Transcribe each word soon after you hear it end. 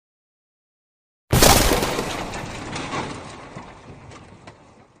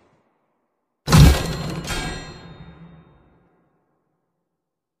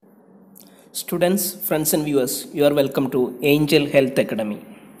Students, friends and viewers, you are welcome to Angel Health Academy.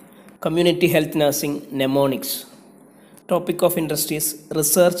 Community Health Nursing Mnemonics. Topic of interest is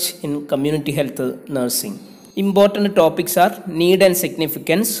research in community health nursing. Important topics are need and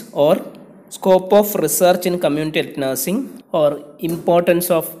significance or scope of research in community health nursing or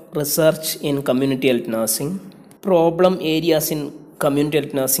importance of research in community health nursing, problem areas in community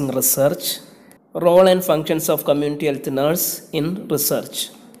health nursing research, role and functions of community health nurse in research.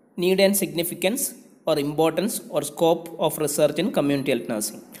 Need and significance or importance or scope of research in community health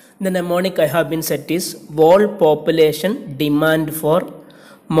nursing. The mnemonic I have been set is world population demand for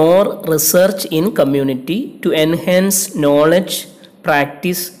more research in community to enhance knowledge,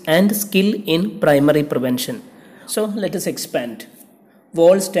 practice and skill in primary prevention. So let us expand.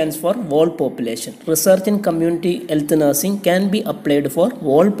 WOL stands for world population. Research in community health nursing can be applied for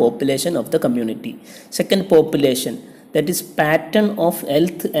world population of the community. Second, population, that is pattern of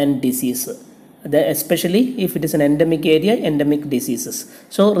health and disease, especially if it is an endemic area, endemic diseases.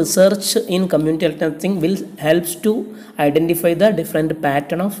 So research in community health nursing will helps to identify the different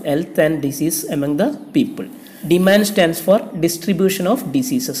pattern of health and disease among the people. Demand stands for distribution of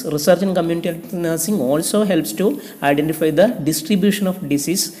diseases. Research in community health nursing also helps to identify the distribution of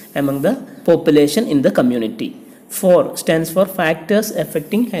disease among the population in the community. 4 stands for factors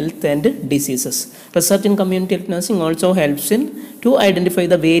affecting health and diseases. Research in community health nursing also helps in to identify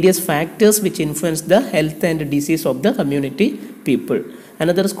the various factors which influence the health and disease of the community people.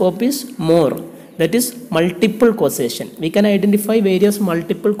 Another scope is more, that is multiple causation. We can identify various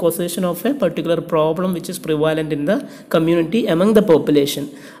multiple causation of a particular problem which is prevalent in the community among the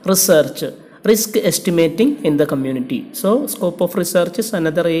population. Research, risk estimating in the community. So scope of research is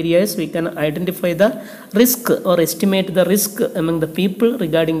another areas we can identify the risk or estimate the risk among the people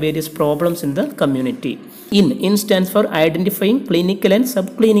regarding various problems in the community. In stands for identifying clinical and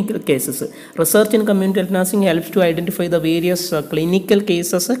subclinical cases. Research in community health nursing helps to identify the various clinical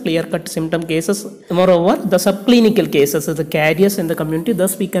cases, clear-cut symptom cases. Moreover, the subclinical cases, the carriers in the community.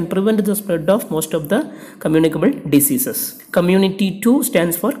 Thus, we can prevent the spread of most of the communicable diseases. Community 2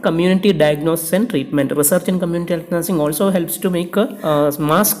 stands for community diagnosis and treatment. Research in community health nursing also helps to make a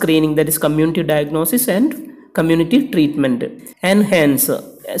mass screening, that is community diagnosis and community treatment. Enhance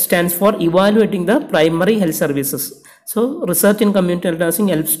stands for evaluating the primary health services. So research in community health nursing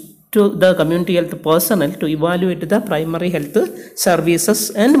helps to the community health personnel to evaluate the primary health services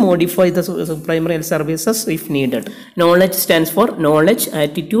and modify the primary health services if needed. Knowledge stands for knowledge,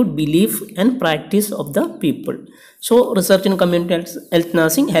 attitude, belief and practice of the people. So research in community health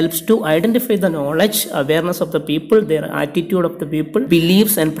nursing helps to identify the knowledge, awareness of the people, their attitude of the people,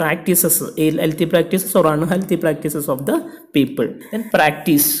 beliefs and practices, healthy practices or unhealthy practices of the people. And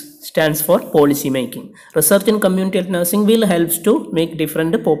practice stands for policy making. Research in community health nursing will helps to make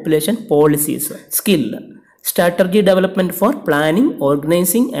different population policies. Skill, strategy development for planning,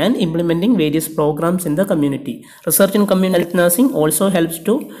 organizing and implementing various programs in the community. Research in community health nursing also helps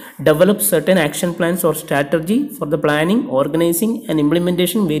to develop certain action plans or strategy for the planning, organizing and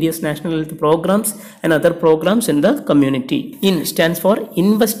implementation various national health programs and other programs in the community. In stands for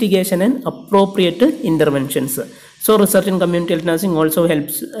investigation and appropriate interventions. So research in community health nursing also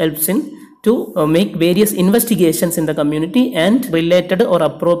helps in to make various investigations in the community and related or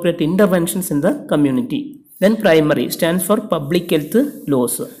appropriate interventions in the community. Then primary stands for public health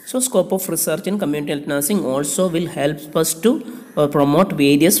laws. So scope of research in community health nursing also will help us to promote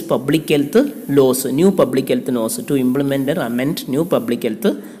various public health laws, new public health laws, to implement and amend new public health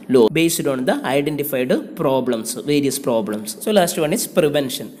law based on the identified problems, various problems. So last one is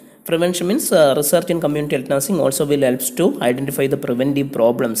prevention. Prevention means research in community health nursing also will help to identify the preventive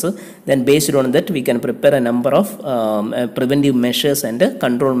problems. Then based on that we can prepare a number of preventive measures and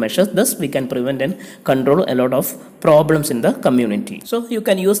control measures. Thus we can prevent and control a lot of problems in the community. So you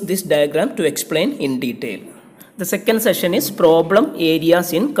can use this diagram to explain in detail. The second session is problem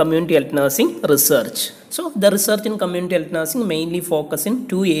areas in community health nursing research. So the research in community health nursing mainly focus in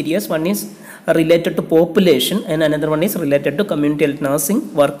two areas. One is related to population and another one is related to community health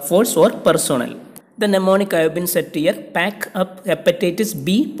nursing workforce or personnel. The mnemonic I have been set here: pack up hepatitis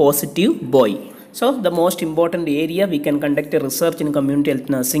B positive boy. So the most important area we can conduct a research in community health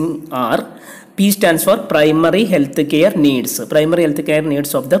nursing are P stands for primary health care needs. Primary health care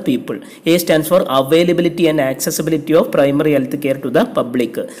needs of the people. A stands for availability and accessibility of primary health care to the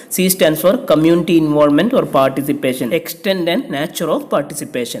public. C stands for community involvement or participation. Extent and nature of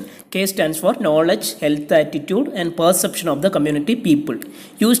participation. K stands for knowledge, health attitude and perception of the community people.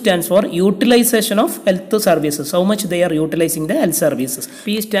 U stands for utilization of health services. How much they are utilizing the health services.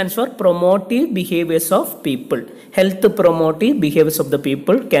 P stands for promotive behaviors of people. Health promotive behaviors of the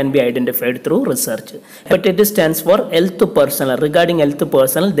people can be identified through research. Hepatitis stands for health personnel. Regarding health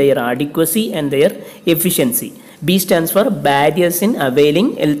personnel, their adequacy and their efficiency. B stands for barriers in availing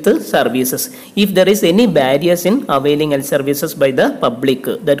health services. If there is any barriers in availing health services by the public,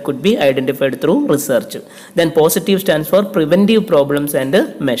 that could be identified through research. Then positive stands for preventive problems and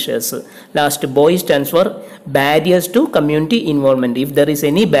measures. Last, BOI stands for barriers to community involvement. If there is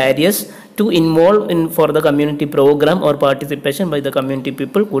any barriers to involve in for the community program or participation by the community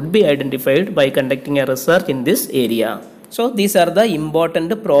people could be identified by conducting a research in this area. So these are the important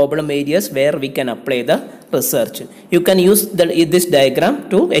problem areas where we can apply the research. You can use this diagram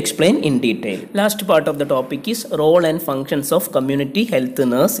to explain in detail. Last part of the topic is role and functions of community health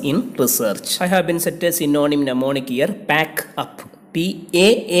nurse in research. I have been set a synonym mnemonic here, pack up.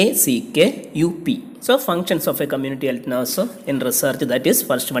 PAACKUP. So functions of a community health nurse in research, that is,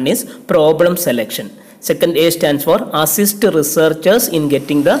 first one is problem selection. Second, A stands for assist researchers in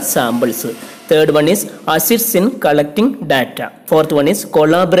getting the samples. Third one is assists in collecting data. Fourth one is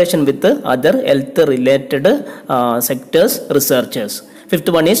collaboration with other health related sectors researchers. Fifth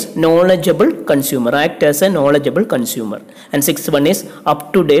one is knowledgeable consumer, act as a knowledgeable consumer. And sixth one is up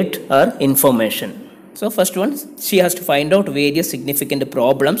to date or information. So first one, she has to find out various significant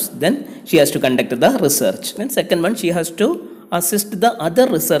problems, then she has to conduct the research. Then second one, she has to assist the other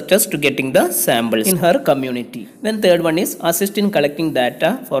researchers to getting the samples in her community. Then third one is assist in collecting data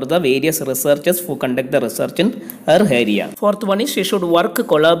for the various researchers who conduct the research in her area. Fourth one is she should work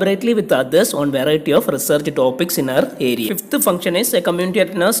collaboratively with others on variety of research topics in her area. Fifth function is a community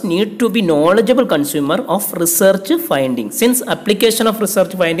health nurse need to be knowledgeable consumer of research findings, since application of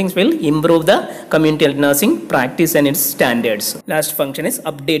research findings will improve the community health nursing practice and its standards. Last function is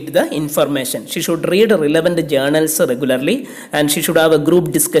update the information. She should read relevant journals regularly, and she should have a group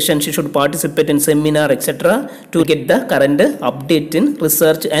discussion, she should participate in seminar, etc. to get the current update in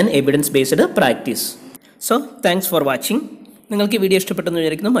research and evidence based practice. So thanks for watching. നിങ്ങൾക്ക് video ഇഷ്ടപ്പെട്ടെന്ന്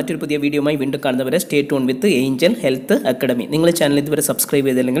വിചാരിക്കുന്നു. മറ്റൊരു പുതിയ വീഡിയോയുമായി വീണ്ടും കാണുന്നവരെ stay tune വിത്ത് Angel health academy. നിങ്ങൾ channel ഇതുവരെ സബ്സ്ക്രൈബ്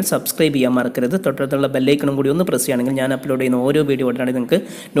ചെയ്തില്ലെങ്കിൽ സബ്സ്ക്രൈബ് ചെയ്യാൻ മറക്കരുത്. തൊട്ടടുത്തുള്ള ബെല്ലൈക്കണും കൂടി ഒന്ന് പ്രസ് ചെയ്യുകയാണെങ്കിൽ ഞാൻ അപ്ലോഡ് ചെയ്യുന്ന ഓരോ വീഡിയോ ഉടനെ നിങ്ങൾക്ക്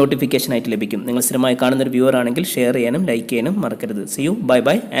നോട്ടിഫിക്കേഷൻ ആയിട്ട് ലഭിക്കും. നിങ്ങൾ സ്ഥിരമായി കാണുന്ന ഒരു വ്യൂവർ ആണെങ്കിൽ ഷെയർ ചെയ്യാനും ലൈക്ക് ചെയ്യാനും മറക്കരുത്. See you, bye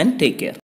bye and take care.